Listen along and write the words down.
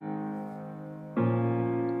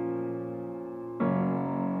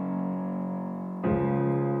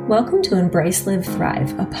Welcome to Embrace, Live,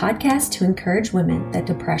 Thrive, a podcast to encourage women that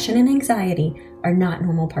depression and anxiety are not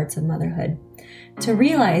normal parts of motherhood. To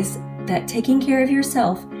realize that taking care of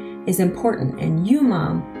yourself is important and you,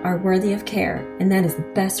 mom, are worthy of care, and that is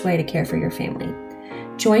the best way to care for your family.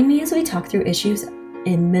 Join me as we talk through issues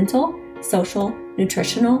in mental, social,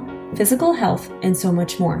 nutritional, physical health, and so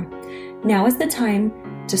much more. Now is the time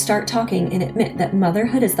to start talking and admit that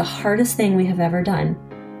motherhood is the hardest thing we have ever done,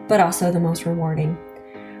 but also the most rewarding.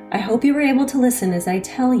 I hope you were able to listen as I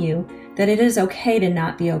tell you that it is okay to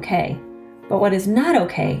not be okay, but what is not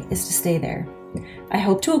okay is to stay there. I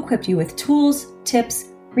hope to equip you with tools, tips,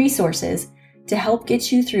 resources to help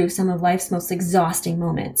get you through some of life's most exhausting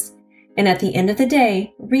moments. And at the end of the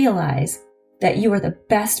day, realize that you are the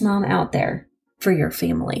best mom out there for your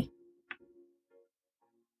family.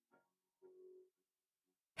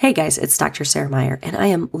 Hey guys, it's Dr. Sarah Meyer, and I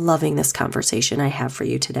am loving this conversation I have for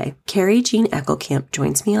you today. Carrie Jean Eckelkamp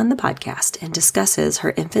joins me on the podcast and discusses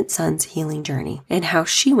her infant son's healing journey and how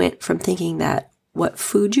she went from thinking that what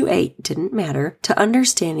food you ate didn't matter to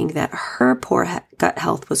understanding that her poor gut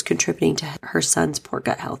health was contributing to her son's poor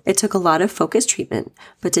gut health. It took a lot of focused treatment,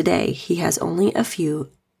 but today he has only a few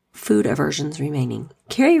food aversions remaining.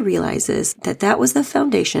 Carrie realizes that that was the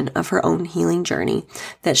foundation of her own healing journey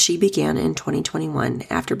that she began in 2021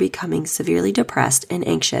 after becoming severely depressed and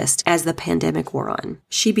anxious as the pandemic wore on.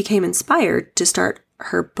 She became inspired to start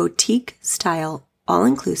her boutique-style,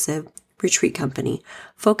 all-inclusive retreat company,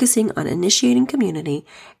 focusing on initiating community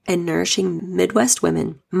and nourishing Midwest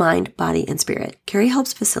women, mind, body, and spirit. Carrie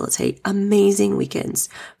helps facilitate amazing weekends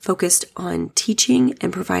focused on teaching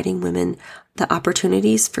and providing women the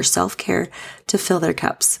opportunities for self-care to fill their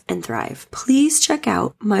cups and thrive. Please check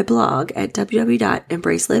out my blog at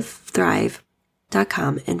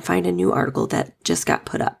www.embracelivethrive.com and find a new article that just got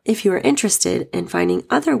put up. If you are interested in finding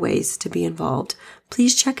other ways to be involved,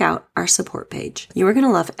 please check out our support page. You are going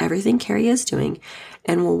to love everything Carrie is doing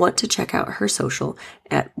and will want to check out her social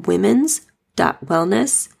at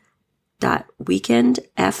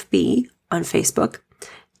womens.wellness.weekendfb on Facebook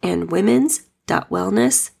and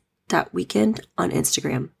womens.wellness.weekend on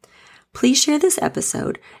Instagram. Please share this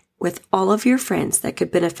episode with all of your friends that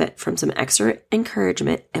could benefit from some extra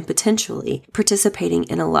encouragement and potentially participating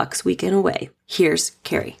in a Luxe weekend away. Here's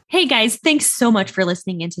Carrie. Hey guys, thanks so much for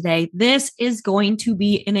listening in today. This is going to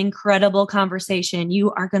be an incredible conversation.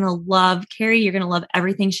 You are going to love Carrie. You're going to love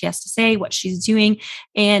everything she has to say, what she's doing,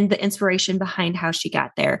 and the inspiration behind how she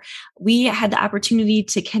got there. We had the opportunity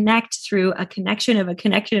to connect through a connection of a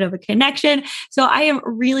connection of a connection. So I am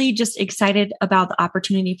really just excited about the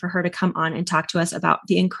opportunity for her to come on and talk to us about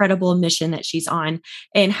the incredible mission that she's on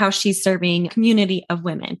and how she's serving a community of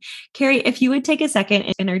women. Carrie, if you would take a second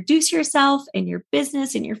and introduce yourself and your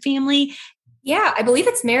business and your family. Yeah, I believe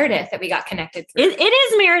it's Meredith that we got connected through. It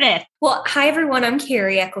is Meredith. Well, hi everyone. I'm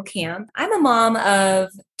Carrie Eckelkamp. I'm a mom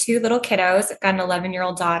of two little kiddos. I've got an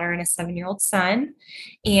 11-year-old daughter and a 7-year-old son.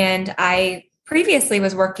 And I previously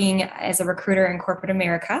was working as a recruiter in corporate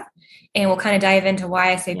America. And we'll kind of dive into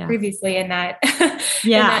why I say previously in that,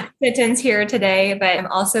 in that sentence here today. But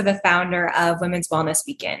I'm also the founder of Women's Wellness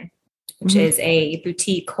Weekend, which is a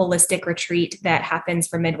boutique holistic retreat that happens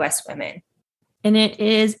for Midwest women. And it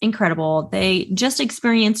is incredible. They just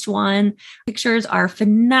experienced one. Pictures are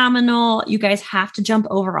phenomenal. You guys have to jump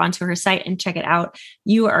over onto her site and check it out.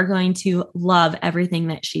 You are going to love everything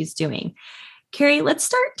that she's doing. Carrie, let's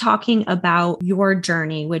start talking about your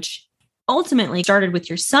journey, which ultimately started with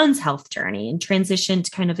your son's health journey and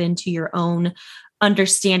transitioned kind of into your own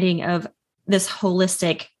understanding of this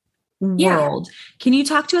holistic world. Can you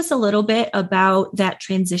talk to us a little bit about that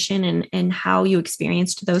transition and how you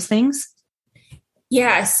experienced those things?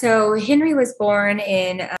 Yeah. So Henry was born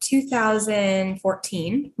in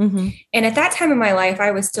 2014. Mm-hmm. And at that time in my life,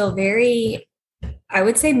 I was still very, I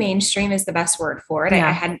would say mainstream is the best word for it. Yeah.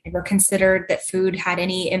 I hadn't ever considered that food had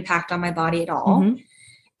any impact on my body at all. Mm-hmm.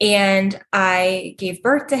 And I gave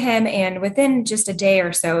birth to him. And within just a day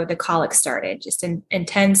or so, the colic started, just an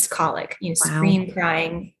intense colic, scream,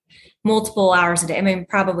 crying, multiple hours a day. I mean,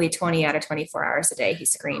 probably 20 out of 24 hours a day, he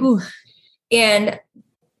screamed. Ooh. And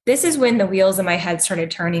this is when the wheels in my head started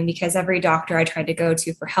turning because every doctor I tried to go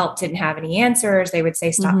to for help didn't have any answers. They would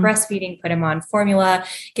say, stop breastfeeding, put him on formula,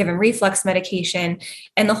 give him reflux medication.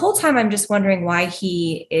 And the whole time I'm just wondering why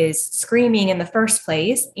he is screaming in the first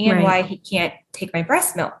place and why he can't take my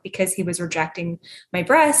breast milk because he was rejecting my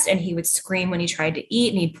breast and he would scream when he tried to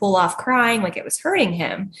eat and he'd pull off crying like it was hurting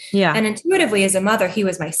him. Yeah. And intuitively as a mother, he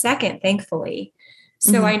was my second, thankfully.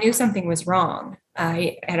 So I knew something was wrong.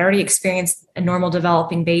 I had already experienced a normal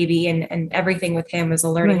developing baby and everything with him was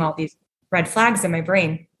alerting all these red flags in my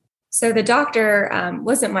brain. So the doctor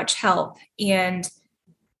wasn't much help. And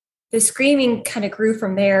the screaming kind of grew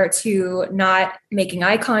from there to not making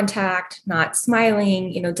eye contact, not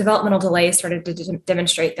smiling. Developmental delays started to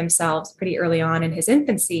demonstrate themselves pretty early on in his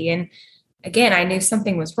infancy. And again, I knew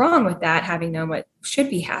something was wrong with that, having known what should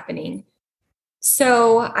be happening.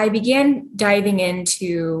 So I began diving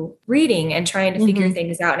into reading and trying to figure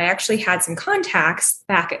things out. And I actually had some contacts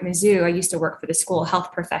back at Mizzou. I used to work for the School of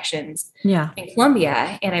Health Professions in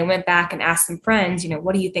Columbia. And I went back and asked some friends,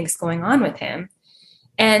 what do you think's going on with him?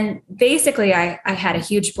 And basically, I had a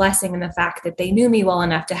huge blessing in the fact that they knew me well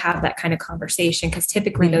enough to have that kind of conversation, because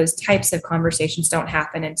typically those types of conversations don't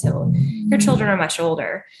happen until your children are much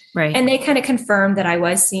older. Right. And they kind of confirmed that I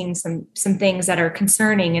was seeing some things that are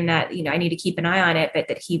concerning, and that, I need to keep an eye on it, but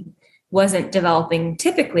that he wasn't developing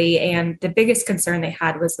typically. And the biggest concern they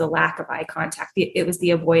had was the lack of eye contact. It was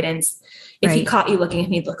the avoidance. If he caught you looking at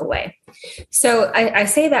me, he'd look away. So I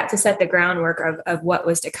say that to set the groundwork of what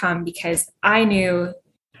was to come, because I knew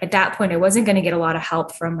at that point I wasn't going to get a lot of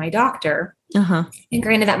help from my doctor. And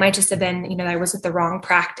granted, that might just have been, I was with the wrong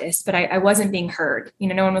practice, but I wasn't being heard.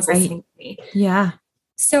 No one was listening to me. Yeah.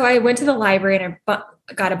 So I went to the library and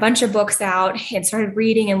I got a bunch of books out and started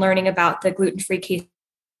reading and learning about the gluten-free,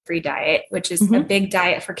 case-free diet, which is a big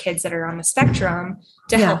diet for kids that are on the spectrum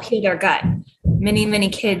to help heal their gut. Many, many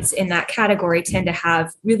kids in that category tend to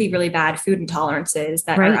have really, really bad food intolerances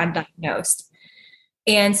that are undiagnosed.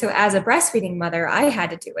 And so as a breastfeeding mother, I had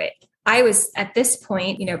to do it. I was at this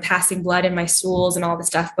point, passing blood in my stools and all the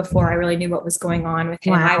stuff before I really knew what was going on with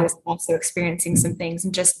him. I was also experiencing some things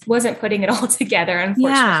and just wasn't putting it all together,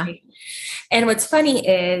 unfortunately. And what's funny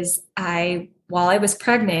is while I was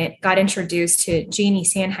pregnant, got introduced to Jeannie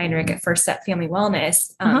Sandheinrich at First Step Family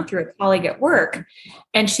Wellness through a colleague at work.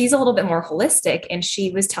 And she's a little bit more holistic. And she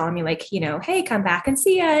was telling me hey, come back and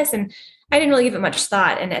see us. And I didn't really give it much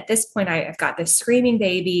thought. And at this point, I've got this screaming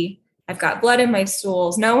baby. I've got blood in my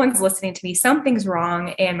stools. No one's listening to me. Something's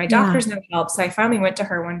wrong. And my doctor's no help. So I finally went to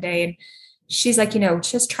her one day and she's like,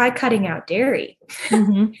 just try cutting out dairy.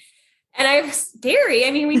 And dairy.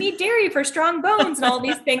 I mean, we need dairy for strong bones and all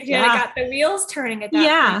these things. I got the wheels turning at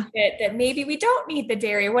that point that maybe we don't need the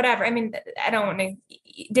dairy or whatever. I mean, I don't want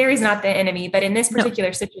to, dairy's not the enemy, but in this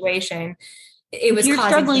particular situation, it was you're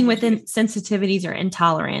struggling with sensitivities or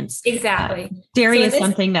intolerance. Exactly. Dairy is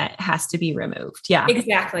something that has to be removed. Yeah,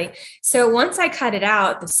 exactly. So once I cut it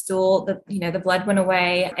out, the stool, the blood went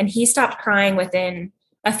away and he stopped crying within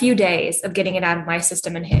a few days of getting it out of my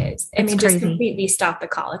system and his. Just completely stopped the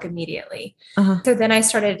colic immediately. So then I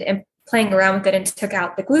started playing around with it and took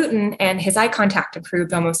out the gluten, and his eye contact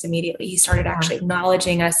improved almost immediately. He started actually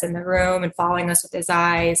acknowledging us in the room and following us with his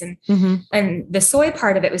eyes. And and the soy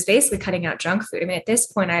part of it was basically cutting out junk food. I mean, at this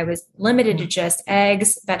point I was limited to just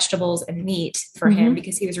eggs, vegetables, and meat for him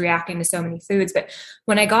because he was reacting to so many foods. But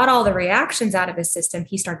when I got all the reactions out of his system,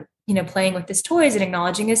 he started, playing with his toys and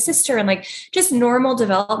acknowledging his sister, and just normal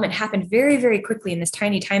development happened very, very quickly in this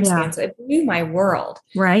tiny time span. So it blew my world.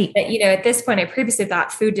 Right. That, at this point I previously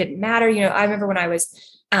thought food didn't matter. I remember when I was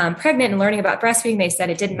pregnant and learning about breastfeeding, they said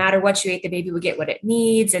it didn't matter what you ate, the baby would get what it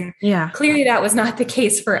needs. And clearly that was not the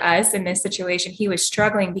case for us in this situation. He was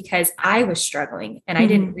struggling because I was struggling, and I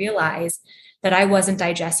didn't realize that I wasn't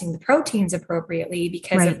digesting the proteins appropriately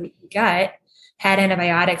because of the gut. Had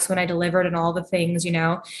antibiotics when I delivered and all the things,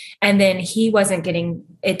 and then he wasn't getting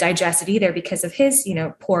it digested either because of his,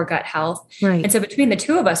 poor gut health. Right. And so between the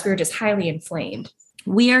two of us, we were just highly inflamed.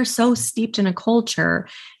 We are so steeped in a culture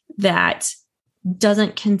that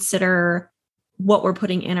doesn't consider what we're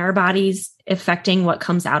putting in our bodies affecting what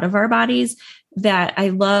comes out of our bodies, that I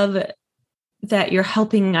love that you're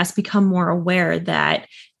helping us become more aware that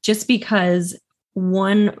just because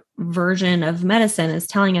one version of medicine is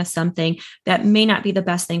telling us something, that may not be the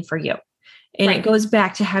best thing for you. And it goes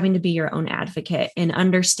back to having to be your own advocate and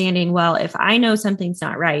understanding, well, if I know something's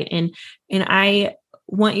not right, and I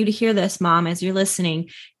want you to hear this, Mom, as you're listening,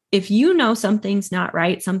 if you know something's not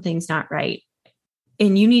right,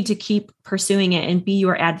 and you need to keep pursuing it and be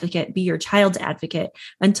your advocate, be your child's advocate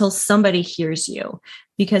until somebody hears you.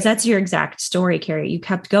 Because that's your exact story, Carrie. You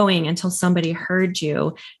kept going until somebody heard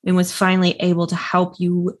you and was finally able to help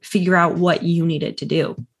you figure out what you needed to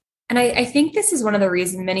do. And I think this is one of the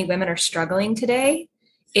reasons many women are struggling today,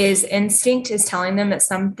 is instinct is telling them that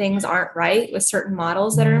some things aren't right with certain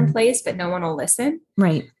models that are in place, but no one will listen.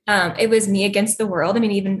 Right. It was me against the world. I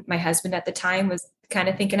mean, even my husband at the time was kind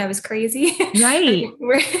of thinking I was crazy. Right.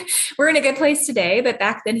 We're in a good place today. But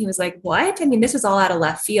back then he was like, what? I mean, this was all out of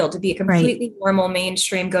left field to be a completely normal,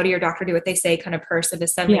 mainstream, go to your doctor, do what they say kind of person to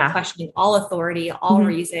suddenly questioning all authority, all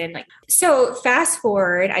reason. Like, so fast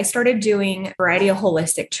forward, I started doing a variety of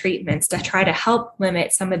holistic treatments to try to help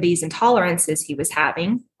limit some of these intolerances he was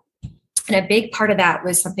having. And a big part of that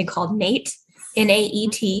was something called NAET,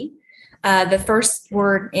 N-A-E-T. The first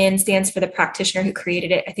word N stands for the practitioner who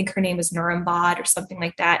created it. I think her name was Nurum Bod or something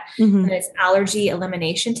like that. And it's allergy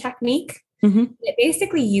elimination technique. It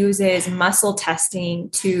basically uses muscle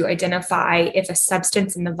testing to identify if a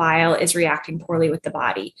substance in the vial is reacting poorly with the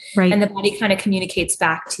body. Right. And the body kind of communicates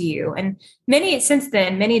back to you. And since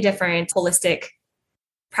then, many different holistic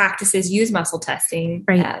practices use muscle testing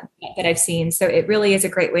that I've seen. So it really is a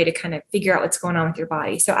great way to kind of figure out what's going on with your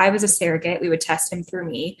body. So I was a surrogate. We would test him through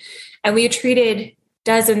me, and we treated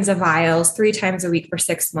dozens of vials 3 times a week for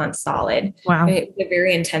 6 months solid. Wow. It was a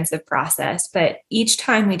very intensive process, but each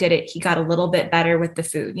time we did it, he got a little bit better with the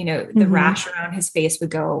food. You know, the rash around his face would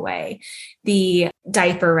go away. The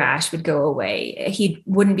diaper rash would go away. He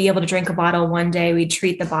wouldn't be able to drink a bottle one day. We'd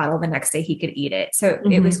treat the bottle. The next day he could eat it. So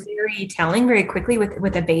it was very telling very quickly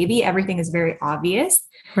with a baby. Everything is very obvious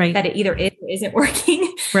that it either is or isn't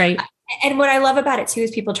working. Right. And what I love about it too,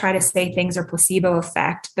 is people try to say things are placebo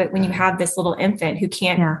effect, but when you have this little infant who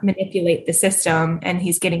can't manipulate the system and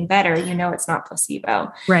he's getting better, you know, it's not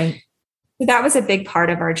placebo. Right. So that was a big part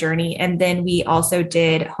of our journey. And then we also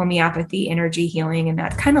did homeopathy, energy healing, and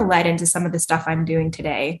that kind of led into some of the stuff I'm doing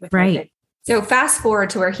today. With So fast forward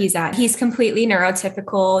to where he's at. He's completely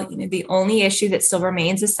neurotypical. You know, the only issue that still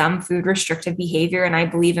remains is some food restrictive behavior. And I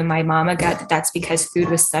believe in my mama gut that's because food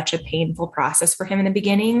was such a painful process for him in the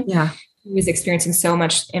beginning. Yeah. He was experiencing so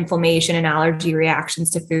much inflammation and allergy reactions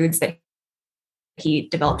to foods that he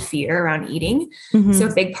developed fear around eating. So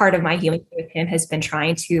a big part of my healing with him has been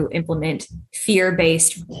trying to implement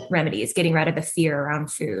fear-based remedies, getting rid of the fear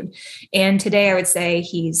around food. And today I would say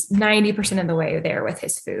he's 90% of the way there with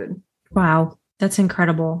his food. Wow. That's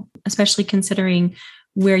incredible, especially considering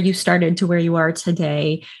where you started to where you are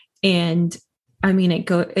today. And I mean,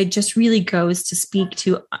 it just really goes to speak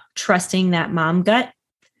to trusting that mom gut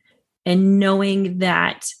and knowing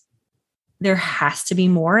that there has to be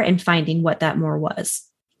more and finding what that more was.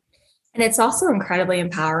 And it's also incredibly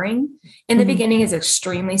empowering. In the beginning, it's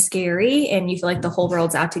extremely scary and you feel like the whole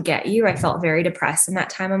world's out to get you. I felt very depressed in that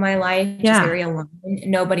time of my life, just very alone.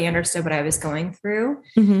 Nobody understood what I was going through.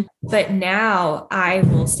 But now I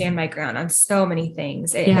will stand my ground on so many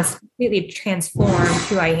things. It has completely transformed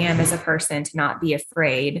who I am as a person to not be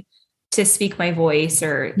afraid to speak my voice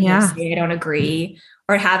or say I don't agree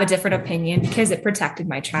or have a different opinion, because it protected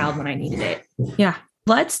my child when I needed it. Yeah.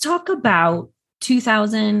 Let's talk about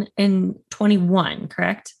 2021,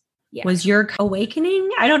 correct? Yeah. Was your awakening?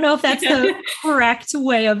 I don't know if that's the correct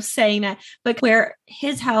way of saying that, but where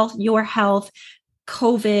his health, your health,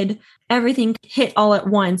 COVID, everything hit all at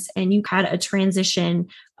once, and you had a transition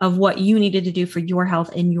of what you needed to do for your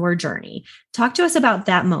health and your journey. Talk to us about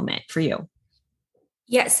that moment for you.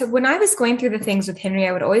 Yeah. So when I was going through the things with Henry,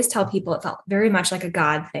 I would always tell people it felt very much like a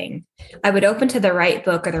God thing. I would open to the right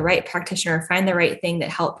book or the right practitioner, find the right thing that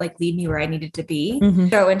helped lead me where I needed to be.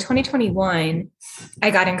 So in 2021,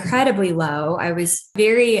 I got incredibly low. I was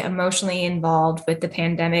very emotionally involved with the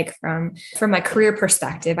pandemic from my career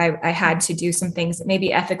perspective. I had to do some things that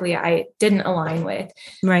maybe ethically I didn't align with.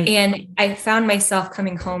 Right. And I found myself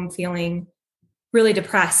coming home feeling really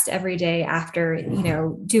depressed every day after,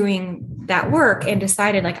 doing that work, and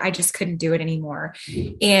decided I just couldn't do it anymore.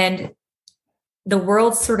 And the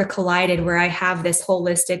world sort of collided where I have this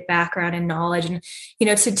holistic background and knowledge, and,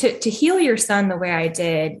 to heal your son the way I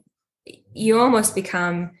did, you almost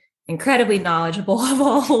become incredibly knowledgeable of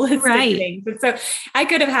all holistic things. And so I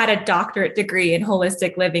could have had a doctorate degree in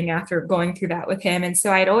holistic living after going through that with him. And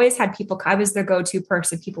so I'd always had people, I was the go-to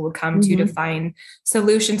person people would come to find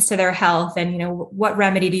solutions to their health. And, what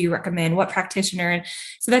remedy do you recommend? What practitioner? And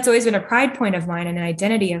so that's always been a pride point of mine and an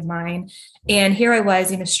identity of mine. And here I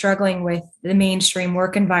was, struggling with the mainstream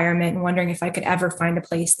work environment and wondering if I could ever find a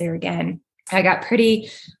place there again. I got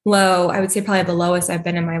pretty low. I would say probably the lowest I've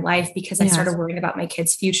been in my life, because I started worrying about my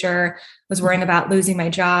kids' future, was worrying about losing my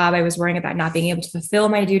job. I was worrying about not being able to fulfill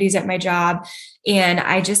my duties at my job. And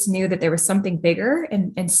I just knew that there was something bigger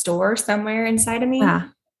in store somewhere inside of me. Yeah.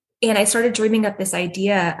 And I started dreaming up this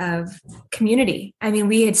idea of community. I mean,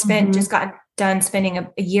 we had just gotten done spending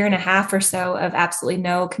a year and a half or so of absolutely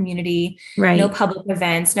no community, no public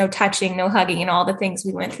events, no touching, no hugging, and all the things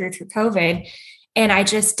we went through COVID. And I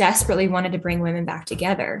just desperately wanted to bring women back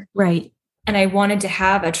together. Right. And I wanted to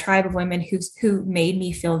have a tribe of women who made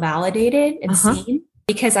me feel validated and seen,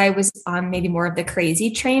 because I was on maybe more of the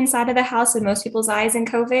crazy train side of the house in most people's eyes in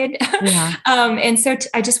COVID. Yeah. And so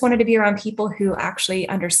I just wanted to be around people who actually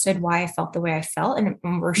understood why I felt the way I felt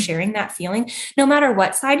and were sharing that feeling. No matter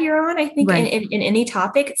what side you're on, I think in any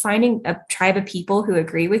topic, finding a tribe of people who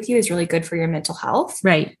agree with you is really good for your mental health.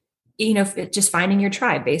 Right. You know, just finding your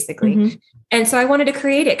tribe, basically. And so I wanted to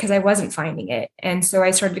create it because I wasn't finding it. And so I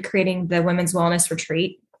started creating the Women's Wellness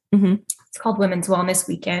Retreat. It's called Women's Wellness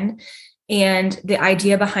Weekend. And the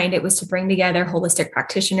idea behind it was to bring together holistic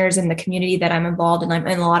practitioners in the community that I'm involved in. I'm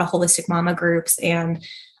in a lot of holistic mama groups, and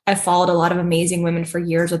I've followed a lot of amazing women for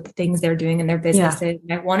years with the things they're doing in their businesses.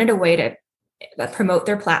 And I wanted a way to promote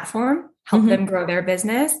their platform, help them grow their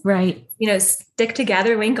business. Right. You know, stick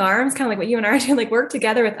together, link arms, kind of like what you and I are doing, like work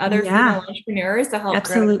together with other female entrepreneurs to help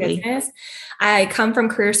grow their business. I come from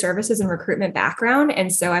career services and recruitment background.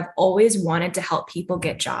 And so I've always wanted to help people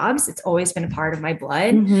get jobs. It's always been a part of my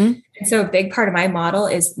blood. And so a big part of my model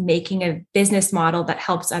is making a business model that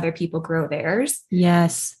helps other people grow theirs.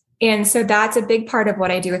 Yes. And so that's a big part of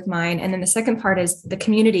what I do with mine. And then the second part is the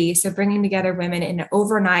community. So bringing together women in an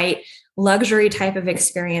overnight luxury type of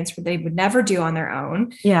experience where they would never do on their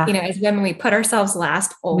own. Yeah. You know, as women, we put ourselves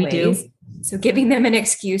last always. We do. So giving them an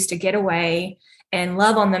excuse to get away and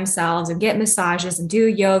love on themselves and get massages and do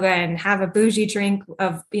yoga and have a bougie drink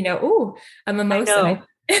of, you know, a mimosa.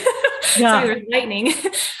 Sorry, there's lightning.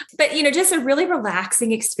 But, you know, just a really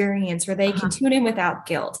relaxing experience where they can tune in without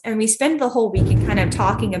guilt. And we spend the whole weekend kind of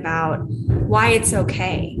talking about why it's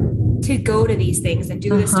okay to go to these things and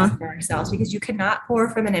do this stuff for ourselves, because you cannot pour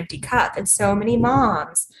from an empty cup. And so many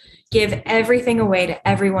moms give everything away to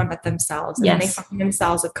everyone but themselves. And then they find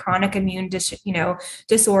themselves with chronic immune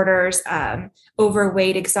disorders,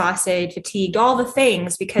 overweight, exhausted, fatigued, all the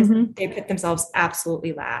things, because they put themselves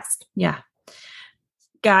absolutely last. Yeah.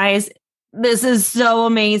 Guys, this is so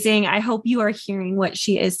amazing. I hope you are hearing what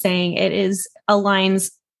she is saying. It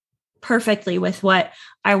aligns perfectly with what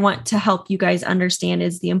I want to help you guys understand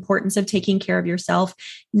is the importance of taking care of yourself,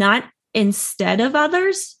 not instead of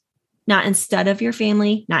others, not instead of your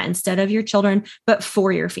family, not instead of your children, but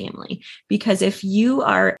for your family. Because if you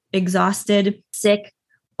are exhausted, sick,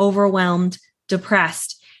 overwhelmed,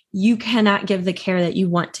 depressed, you cannot give the care that you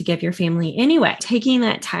want to give your family anyway. Taking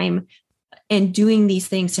that time and doing these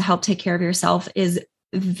things to help take care of yourself is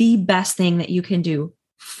the best thing that you can do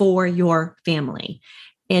for your family.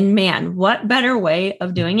 And man, what better way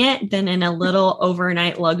of doing it than in a little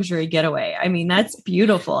overnight luxury getaway? I mean, that's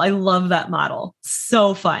beautiful. I love that model.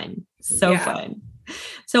 So fun. So fun.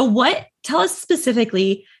 So tell us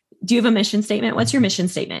specifically, do you have a mission statement? What's your mission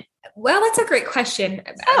statement? Well, that's a great question.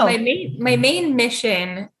 My main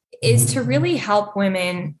mission is to really help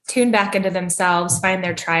women tune back into themselves, find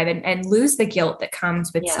their tribe, and lose the guilt that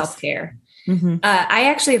comes with self-care. I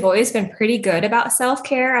actually have always been pretty good about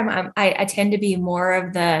self-care. I tend to be more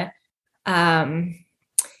of the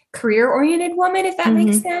career-oriented woman, if that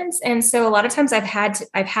makes sense. And so a lot of times I've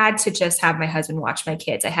had to just have my husband watch my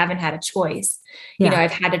kids. I haven't had a choice. You know,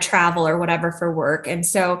 I've had to travel or whatever for work. And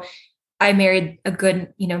so I married a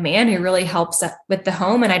good, man who really helps with the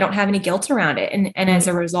home, and I don't have any guilt around it. And as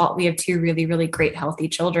a result, we have two really, really great, healthy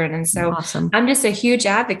children. And so I'm just a huge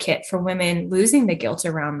advocate for women losing the guilt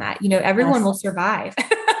around that. Everyone will survive.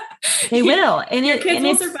 They will. And your kids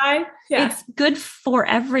will survive. Yeah. It's good for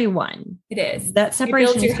everyone. It is. That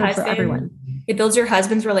separation is good for everyone. It builds your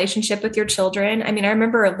husband's relationship with your children. I mean, I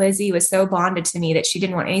remember Lizzie was so bonded to me that she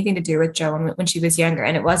didn't want anything to do with Joe when she was younger.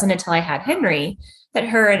 And it wasn't until I had Henry that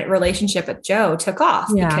her relationship with Joe took off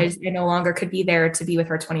because I no longer could be there to be with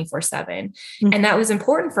her 24/7. And that was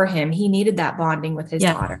important for him. He needed that bonding with his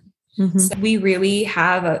daughter. So we really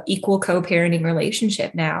have an equal co-parenting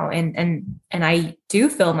relationship now. And I do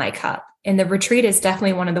fill my cup. And the retreat is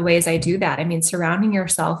definitely one of the ways I do that. I mean, surrounding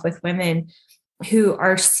yourself with women who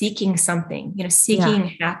are seeking something,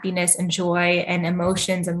 seeking happiness and joy and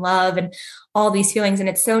emotions and love and all these feelings. And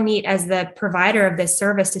it's so neat as the provider of this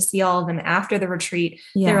service to see all of them after the retreat.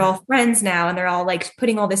 They're all friends now, and they're all like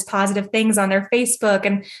putting all these positive things on their Facebook,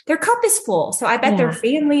 and their cup is full. So I bet their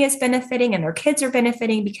family is benefiting and their kids are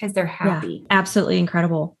benefiting because they're happy. Absolutely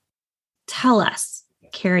incredible. Tell us,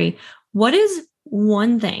 Carrie, what is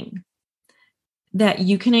one thing that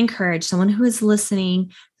you can encourage someone who is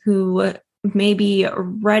listening, who may be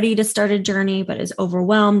ready to start a journey, but is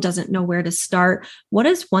overwhelmed, doesn't know where to start? What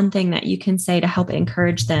is one thing that you can say to help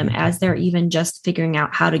encourage them as they're even just figuring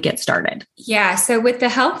out how to get started? Yeah. So with the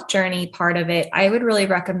health journey part of it, I would really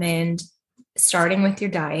recommend starting with your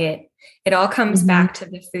diet. It all comes back to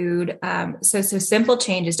the food. So simple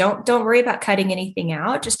changes. Don't worry about cutting anything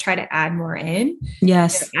out. Just try to add more in.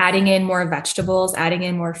 Yes. Adding in more vegetables, adding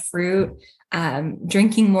in more fruit,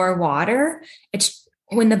 drinking more water. It's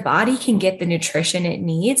when the body can get the nutrition it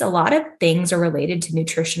needs. A lot of things are related to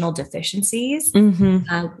nutritional deficiencies.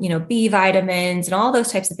 B vitamins and all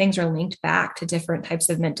those types of things are linked back to different types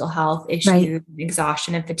of mental health issues,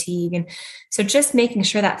 exhaustion and fatigue. And so just making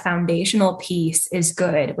sure that foundational piece is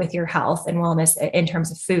good with your health and wellness in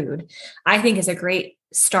terms of food, I think is a great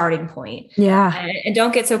starting point. Yeah. And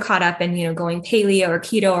don't get so caught up in, going paleo or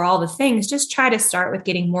keto or all the things. Just try to start with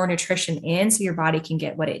getting more nutrition in so your body can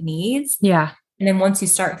get what it needs. Yeah. And then once you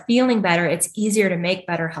start feeling better, it's easier to make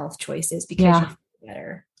better health choices because you feel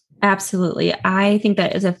better. Absolutely. I think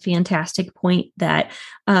that is a fantastic point that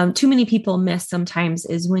too many people miss sometimes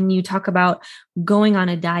is when you talk about going on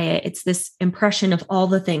a diet, it's this impression of all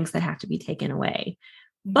the things that have to be taken away.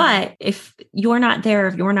 But if you're not there,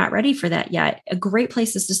 if you're not ready for that yet, a great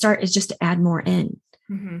place to start is just to add more in.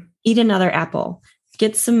 Eat another apple,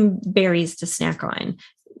 get some berries to snack on,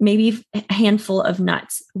 maybe a handful of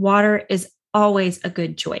nuts. Water is always a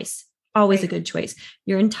good choice. Always a good choice.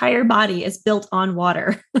 Your entire body is built on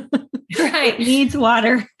water. It needs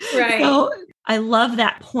water. So I love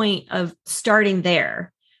that point of starting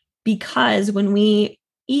there, because when we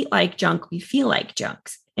eat like junk, we feel like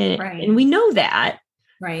junks. And we know that.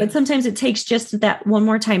 But sometimes it takes just that one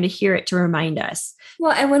more time to hear it to remind us.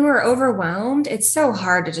 Well, and when we're overwhelmed, it's so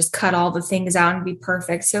hard to just cut all the things out and be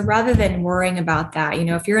perfect. So rather than worrying about that,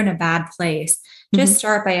 if you're in a bad place, just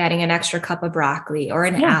start by adding an extra cup of broccoli or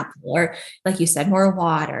an apple, or like you said, more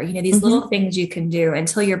water, these little things you can do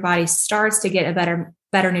until your body starts to get a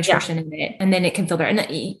better nutrition in it. And then it can feel better. And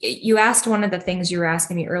you asked, one of the things you were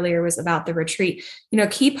asking me earlier was about the retreat. A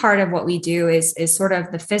key part of what we do is sort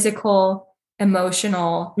of the physical,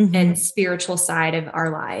 emotional, and spiritual side of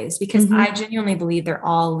our lives, because I genuinely believe they're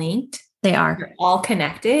all linked. They are. They're all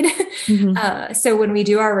connected. So when we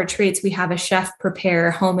do our retreats, we have a chef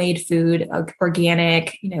prepare homemade food,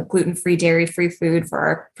 organic, gluten-free, dairy-free food for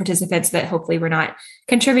our participants that hopefully we're not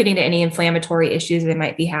contributing to any inflammatory issues they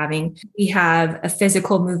might be having. We have a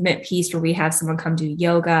physical movement piece where we have someone come do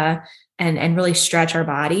yoga and really stretch our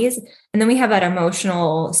bodies. And then we have that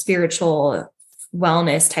emotional, spiritual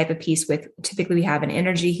wellness type of piece with typically we have an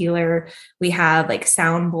energy healer. We have like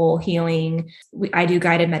sound bowl healing. I do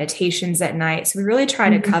guided meditations at night. So we really try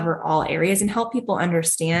to cover all areas and help people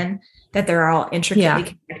understand that they're all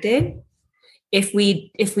intricately connected. If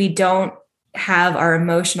we don't have our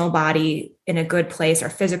emotional body in a good place, our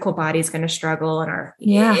physical body is going to struggle, and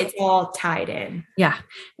it's all tied in. Yeah.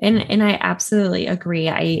 And I absolutely agree.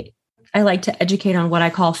 I like to educate on what I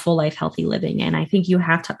call full life healthy living. And I think you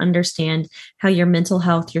have to understand how your mental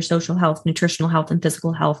health, your social health, nutritional health, and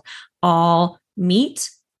physical health all meet.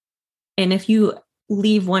 And if you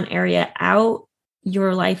leave one area out,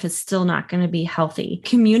 your life is still not going to be healthy.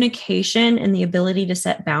 Communication and the ability to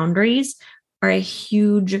set boundaries are a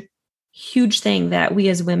huge, huge thing that we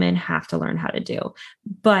as women have to learn how to do.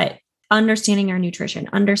 But understanding our nutrition,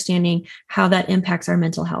 understanding how that impacts our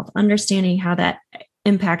mental health, understanding how that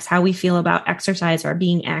impacts how we feel about exercise or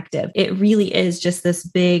being active. It really is just this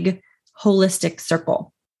big holistic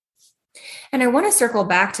circle. And I want to circle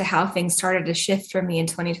back to how things started to shift for me in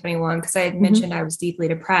 2021, because I had mentioned I was deeply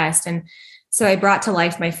depressed. And so I brought to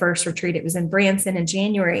life my first retreat. It was in Branson in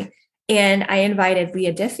January. And I invited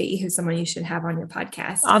Leah Diffie, who's someone you should have on your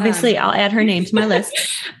podcast. Obviously, I'll add her name to my list.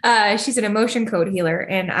 She's an emotion code healer.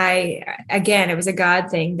 And it was a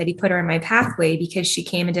God thing that he put her in my pathway, because she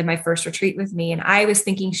came and did my first retreat with me. And I was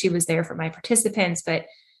thinking she was there for my participants, but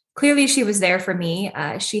clearly she was there for me.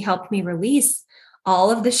 She helped me release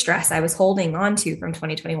all of the stress I was holding on to from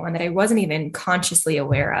 2021 that I wasn't even consciously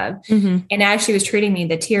aware of. And as she was treating me,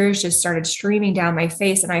 the tears just started streaming down my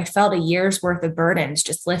face. And I felt a year's worth of burdens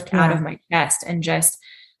just lift out of my chest. And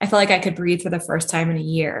I felt like I could breathe for the first time in a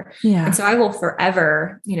year. And so I will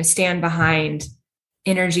forever, stand behind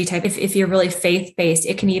energy type. If you're really faith-based,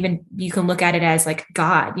 you can look at it as like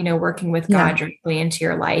God, working with God directly into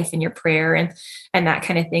your life and your prayer and that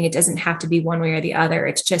kind of thing. It doesn't have to be one way or the other.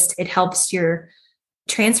 It's just, it helps your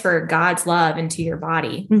transfer God's love into your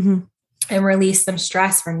body and release some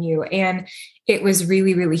stress from you. And it was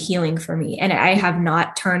really, really healing for me. And I have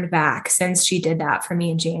not turned back since she did that for me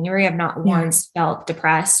in January. I've not once felt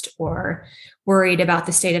depressed or worried about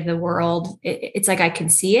the state of the world. It's like, I can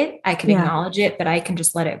see it, I can acknowledge it, but I can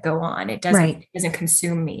just let it go on. It doesn't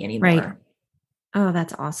consume me anymore. Oh,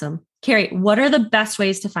 that's awesome. Carrie, what are the best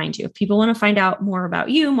ways to find you? If people want to find out more about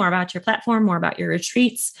you, more about your platform, more about your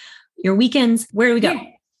retreats, your weekends, where do we go?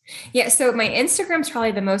 Yeah. So my Instagram is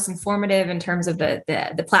probably the most informative in terms of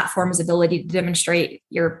the platform's ability to demonstrate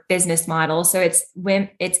your business model. So it's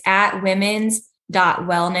at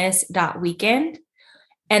womens.wellness.weekend.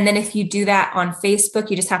 And then if you do that on Facebook,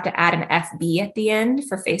 you just have to add an FB at the end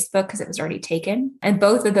for Facebook because it was already taken. And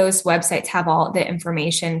both of those websites have all the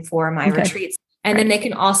information for my retreats. And then they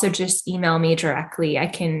can also just email me directly. I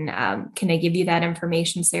can I give you that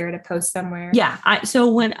information, Sarah, to post somewhere? Yeah.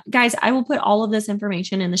 Guys, I will put all of this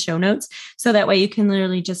information in the show notes. So that way you can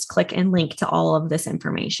literally just click and link to all of this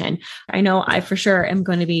information. I know I for sure am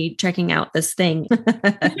going to be checking out this thing.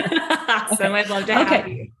 Awesome. I'd love to have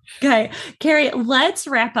you. Okay. Carrie, let's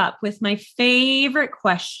wrap up with my favorite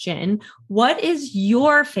question. What is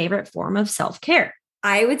your favorite form of self-care?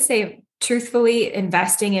 I would say, truthfully,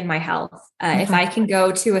 investing in my health. If I can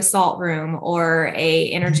go to a salt room or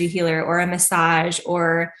a energy healer or a massage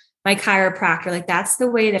or my chiropractor, like that's the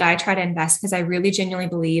way that I try to invest, because I really genuinely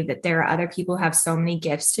believe that there are other people who have so many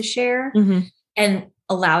gifts to share, and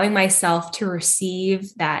allowing myself to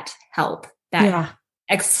receive that help, that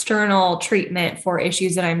external treatment for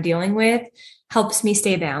issues that I'm dealing with helps me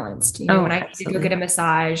stay balanced. You know, when I go get a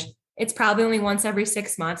massage, it's probably only once every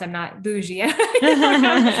 6 months. I'm not bougie. I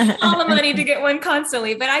don't have all the money to get one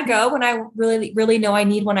constantly, but I go when I really, really know I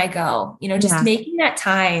need one. I go, just making that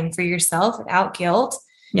time for yourself without guilt.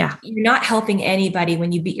 Yeah. You're not helping anybody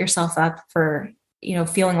when you beat yourself up for,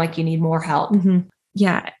 feeling like you need more help.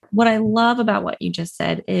 Yeah. What I love about what you just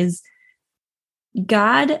said is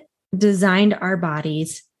God designed our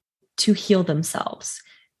bodies to heal themselves.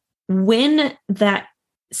 When that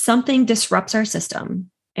something disrupts our system,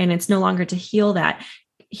 and it's no longer to heal that,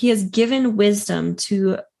 he has given wisdom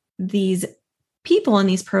to these people and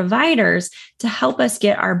these providers to help us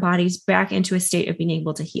get our bodies back into a state of being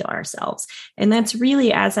able to heal ourselves. And that's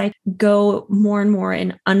really, as I go more and more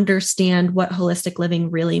and understand what holistic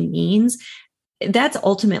living really means, that's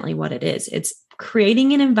ultimately what it is. It's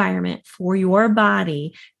creating an environment for your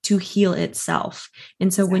body to heal itself.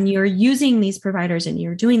 And so when you're using these providers and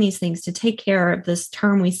you're doing these things to take care of this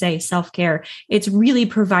term we say self-care, it's really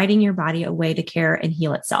providing your body a way to care and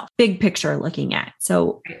heal itself. Big picture looking at.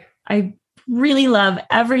 So I really love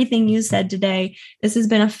everything you said today. This has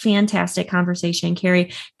been a fantastic conversation,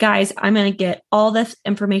 Carrie. Guys, I'm going to get all this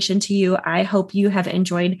information to you. I hope you have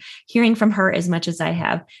enjoyed hearing from her as much as I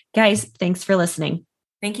have. Guys, thanks for listening.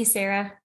 Thank you, Sarah.